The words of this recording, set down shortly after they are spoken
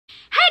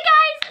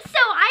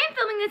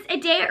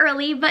day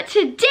early, but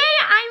today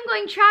I'm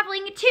going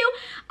traveling to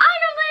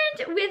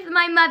Ireland with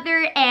my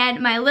mother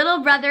and my little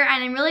brother,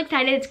 and I'm really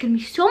excited. It's gonna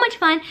be so much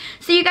fun.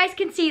 So you guys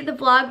can see the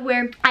vlog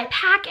where I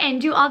pack and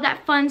do all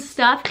that fun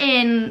stuff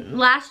in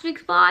last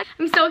week's vlog.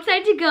 I'm so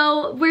excited to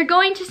go. We're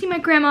going to see my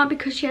grandma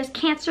because she has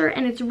cancer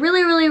and it's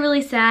really, really,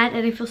 really sad,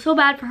 and I feel so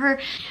bad for her.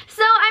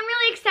 So I'm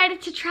really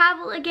excited to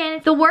travel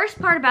again. The worst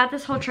part about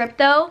this whole trip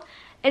though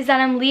is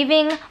that I'm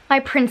leaving my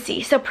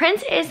Princey. So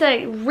Prince is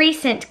a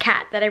recent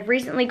cat that I've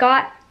recently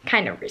got,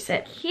 kind of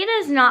recent. He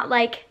does not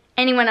like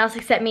anyone else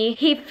except me.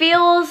 He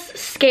feels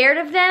scared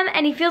of them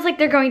and he feels like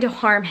they're going to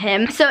harm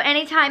him. So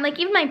anytime, like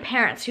even my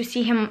parents who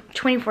see him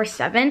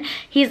 24/7,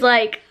 he's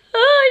like,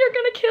 oh, you're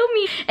gonna kill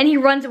me. And he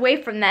runs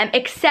away from them,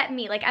 except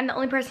me. Like I'm the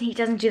only person he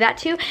doesn't do that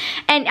to.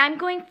 And I'm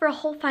going for a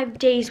whole 5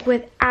 days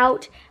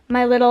without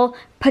my little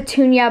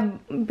Petunia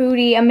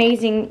booty,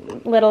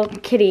 amazing little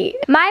kitty.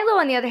 Milo,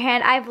 on the other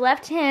hand, I've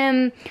left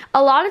him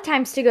a lot of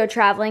times to go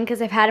traveling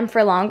because I've had him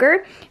for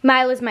longer.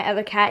 Milo's my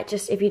other cat,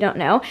 just if you don't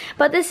know.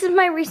 But this is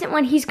my recent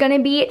one. He's gonna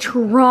be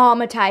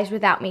traumatized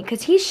without me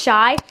because he's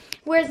shy.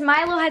 Whereas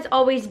Milo has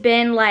always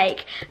been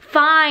like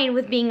fine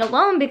with being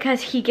alone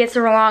because he gets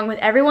along with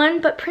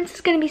everyone, but Prince is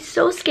gonna be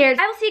so scared.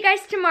 I will see you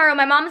guys tomorrow.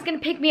 My mom is gonna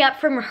pick me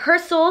up from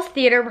rehearsals,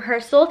 theater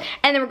rehearsals,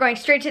 and then we're going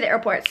straight to the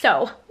airport.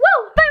 So,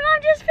 woo! My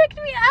mom just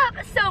picked me up.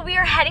 So we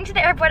are heading to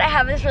the airport. I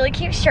have this really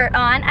cute shirt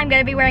on. I'm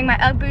gonna be wearing my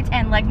UGG boots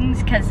and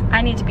leggings because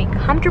I need to be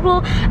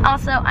comfortable.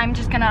 Also, I'm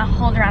just gonna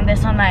hold around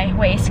this on my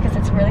waist because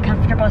it's a really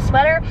comfortable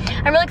sweater.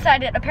 I'm really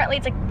excited. Apparently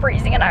it's like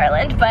freezing in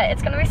Ireland, but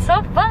it's gonna be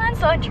so fun.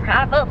 So I'm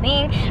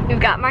traveling. We've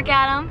got Mark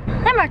Adam.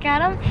 Hi, Mark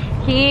Adam.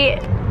 He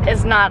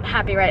is not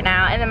happy right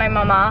now. And then my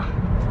mama,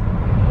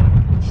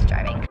 she's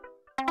driving.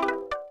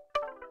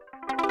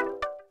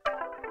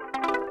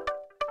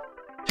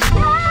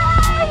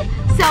 Yay!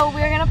 So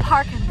we're gonna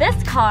park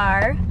this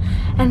car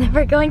and then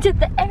we're going to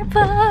the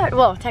airport.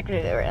 Well,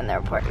 technically we're in the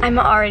airport. I'm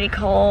already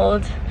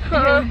cold.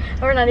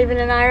 We're not even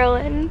in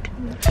Ireland.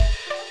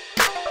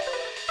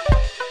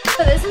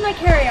 So this is my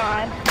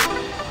carry-on.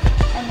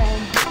 And then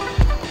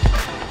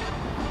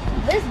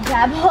this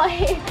bad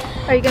boy.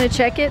 Are you gonna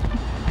check it?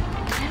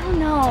 I don't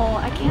know.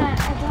 I haven't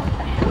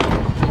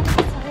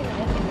decided.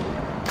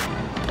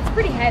 It's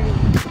pretty heavy,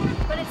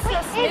 but it's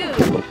so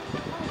smooth.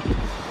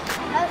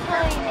 That's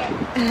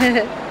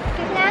really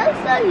Can I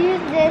also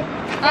use this?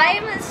 I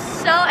am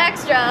so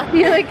extra.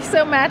 You look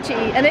so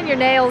matchy, and then your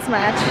nails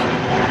match.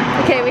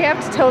 Okay, we have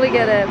to totally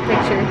get a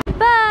picture.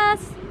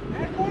 Bus.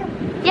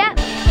 Yep.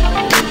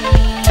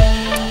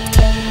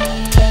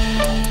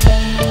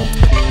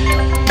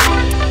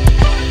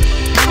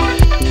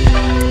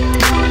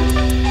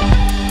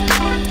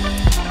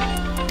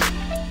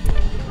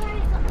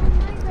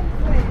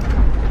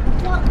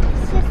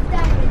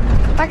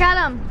 Mark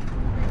Adam,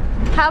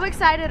 how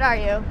excited are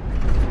you?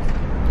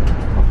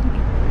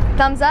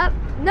 Thumbs up?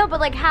 No, but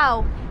like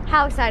how?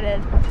 How excited?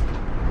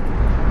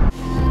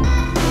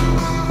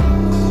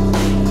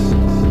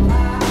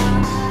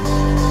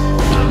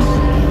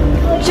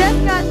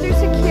 Just got through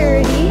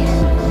security.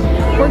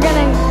 We're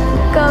gonna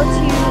go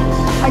to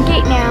our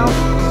gate now.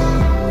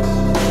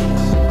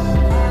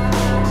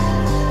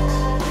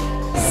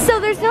 So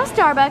there's no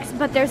Starbucks,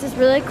 but there's this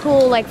really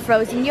cool like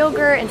frozen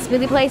yogurt and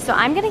smoothie place. So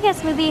I'm gonna get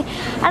smoothie.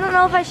 I don't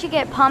know if I should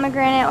get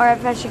pomegranate or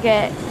if I should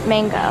get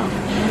mango.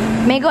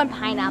 Mango and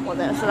pineapple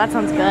though, so that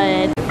sounds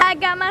good. I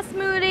got my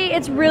smoothie.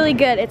 It's really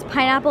good. It's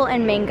pineapple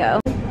and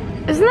mango.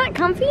 Isn't that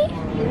comfy?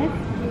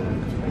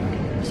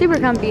 Super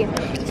comfy.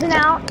 So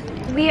now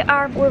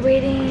we're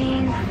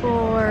waiting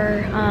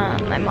for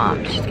my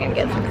mom. She's gonna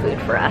get some food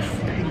for us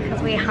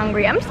because we're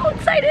hungry. I'm so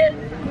excited.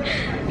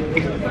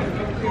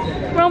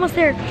 We're almost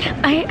there.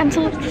 I'm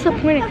so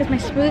disappointed because my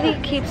smoothie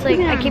keeps like,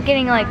 I keep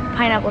getting like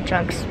pineapple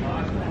chunks.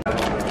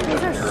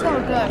 These are so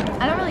good.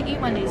 I don't really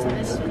eat Wendy's, so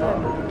this is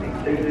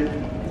good.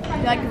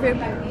 You like your food?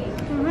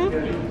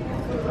 Mm-hmm.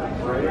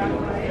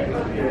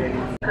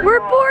 We're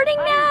boarding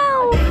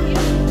now!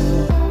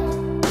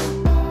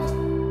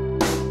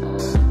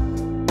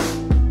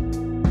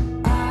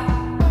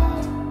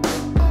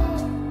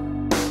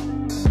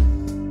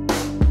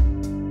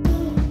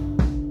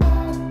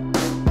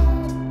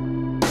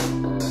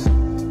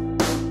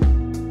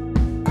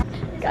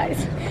 Guys,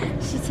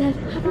 she said,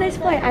 have a nice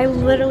flight. I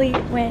literally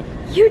went,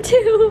 you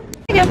too.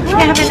 Have a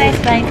nice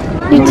flight.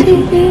 You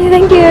too,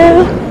 thank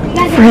you.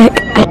 Frick.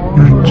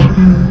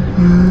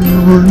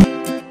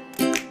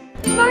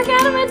 Mark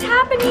Adam, it's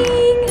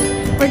happening.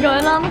 We're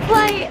going on the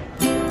flight.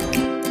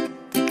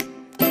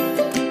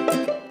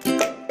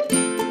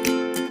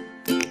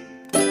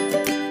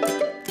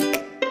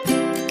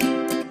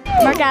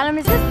 Mark Adam,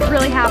 is this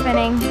really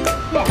happening?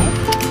 Yeah.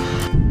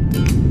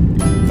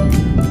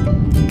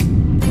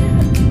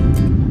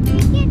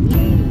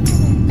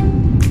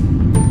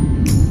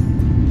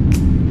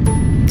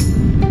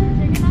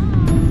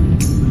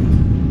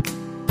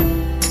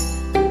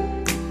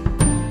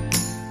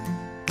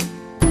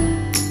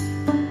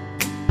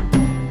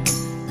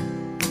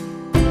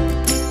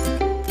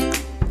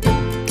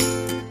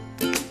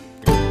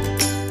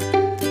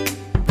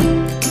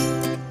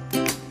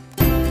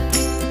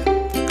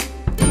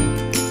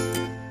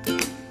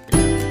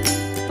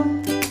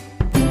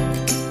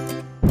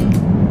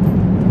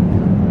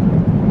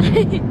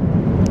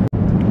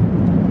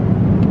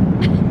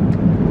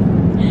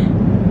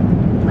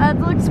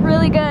 It's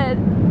really good.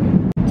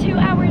 2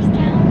 hours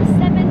down,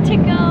 7 to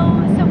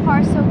go. So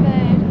far, so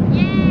good.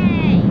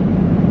 Yay!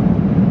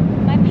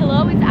 My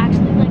pillow is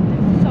actually like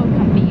so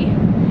comfy.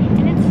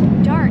 And it's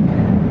dark.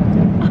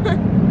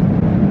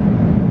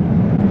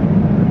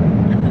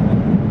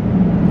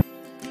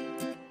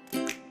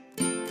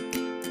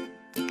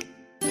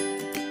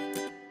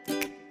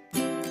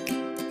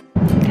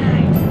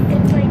 Guys,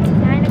 it's like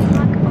 9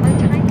 o'clock our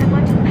time. I'm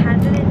watching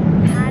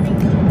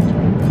Paddington.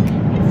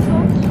 It's so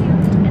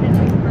cute and it's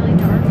like really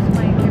dark, so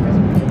my camera's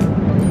really.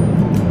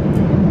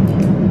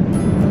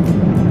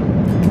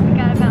 We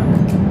got about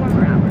 4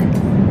 more hours.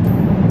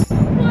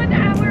 1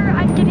 hour.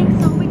 I'm getting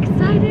so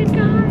excited,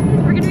 guys.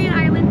 We're gonna be in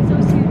Ireland so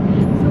soon.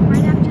 So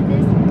right after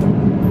this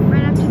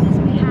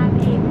we have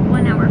a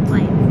 1 hour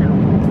flight. So.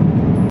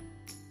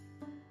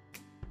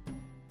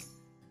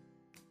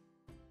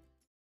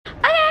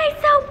 Okay,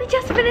 so we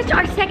just finished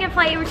our second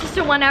flight. It was just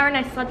a 1 hour and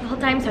I slept the whole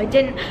time, so I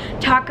didn't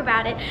talk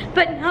about it.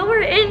 But now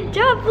we're in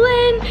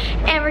Dublin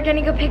and we're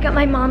gonna go pick up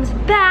my mom's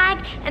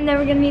bag and then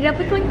we're gonna meet up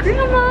with my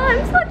grandma.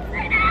 I'm so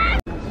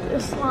excited!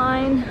 This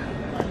line.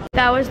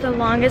 That was the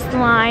longest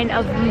line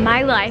of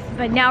my life,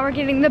 but now we're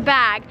getting the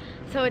bag,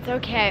 so it's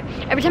okay.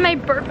 Every time I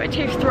burp, I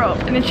taste throat,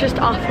 and it's just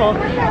awful.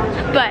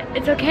 But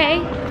it's okay,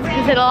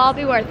 because it'll all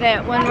be worth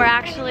it when we're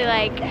actually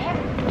like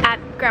at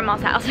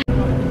grandma's house.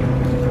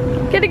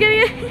 Get it.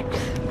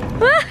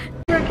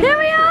 Here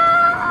we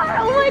are!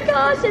 Oh my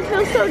gosh, it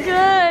feels so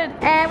good.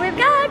 And we've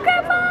got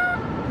grandma!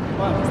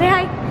 Wow. Say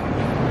hi.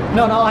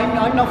 No,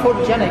 I'm not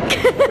photogenic.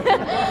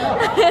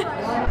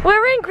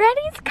 We're in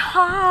Granny's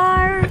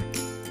car.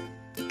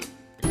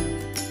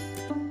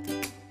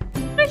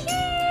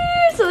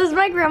 So this is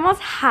my grandma's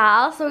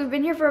house. So we've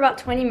been here for about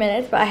 20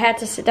 minutes, but I had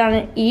to sit down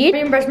and eat. I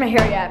didn't brush my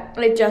hair yet.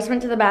 I just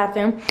went to the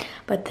bathroom.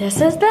 But this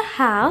is the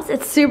house.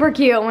 It's super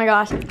cute. Oh my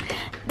gosh.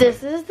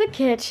 This is the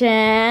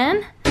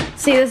kitchen.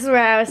 See, this is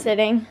where I was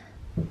sitting.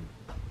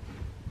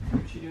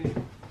 What's she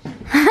doing?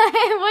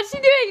 What's she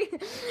doing?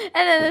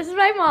 And then this is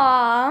my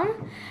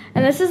mom.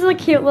 And this is a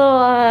cute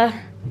little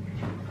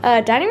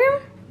dining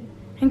room.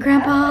 And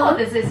grandpa. Oh,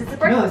 this is a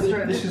breakfast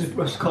room. This is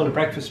what's called a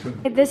breakfast room.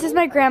 This is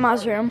my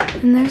grandma's room.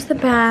 And there's the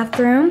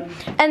bathroom.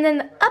 And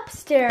then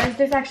upstairs,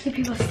 there's actually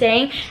people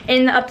staying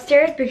in the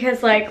upstairs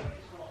because like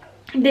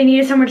they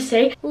needed somewhere to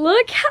stay.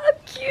 Look how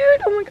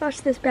cute. Oh my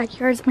gosh, this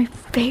backyard is my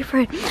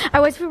favorite. I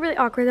always feel really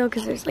awkward though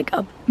because there's like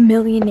a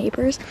million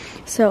neighbors.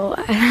 So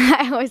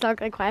I always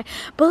talk like quiet.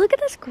 But look at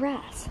this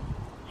grass.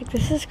 Like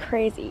this is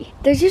crazy.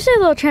 There's usually a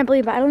little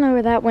trampoline, but I don't know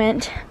where that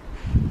went.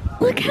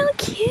 Look how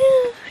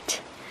cute.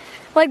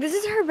 Like this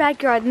is her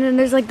backyard and then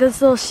there's like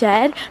this little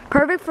shed.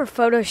 Perfect for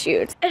photo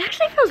shoots. It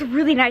actually feels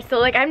really nice though.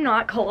 Like I'm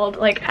not cold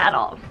like at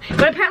all.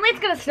 But apparently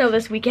it's gonna snow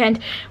this weekend,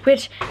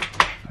 which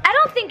I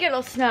don't think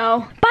it'll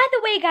snow. By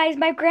the way guys,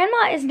 my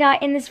grandma is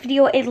not in this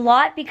video a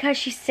lot because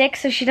she's sick,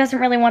 so she doesn't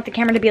really want the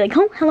camera to be like,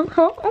 oh, hello,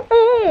 hello,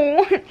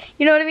 oh.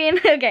 You know what I mean?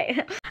 Okay.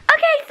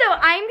 Okay, so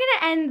I'm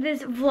gonna end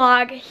this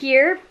vlog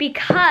here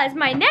because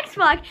my next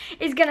vlog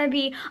is gonna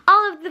be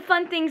all of the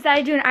fun things that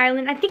I do in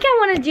Ireland. I think I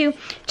wanna do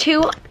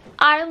 2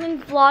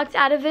 Ireland vlogs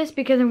out of this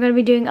because I'm going to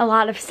be doing a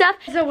lot of stuff.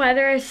 The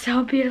weather is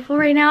so beautiful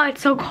right now.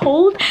 It's so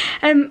cold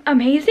and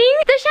amazing.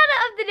 The shout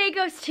out of the day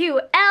goes to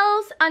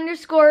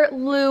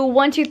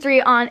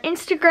els_Lou123 on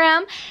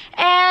Instagram.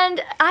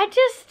 And I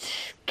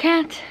just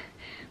can't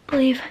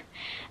believe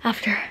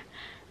after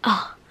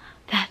all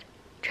that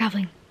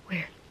traveling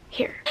we're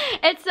here.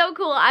 It's so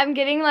cool. I'm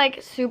getting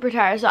like super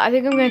tired, so I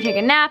think I'm going to take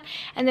a nap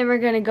and then we're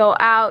going to go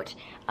out,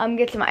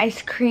 get some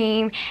ice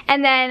cream,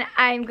 and then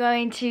I'm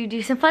going to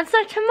do some fun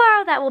stuff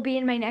tomorrow that will be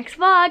in my next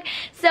vlog.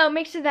 So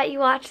make sure that you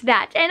watch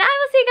that. And I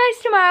will see you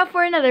guys tomorrow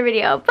for another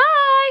video.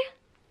 Bye!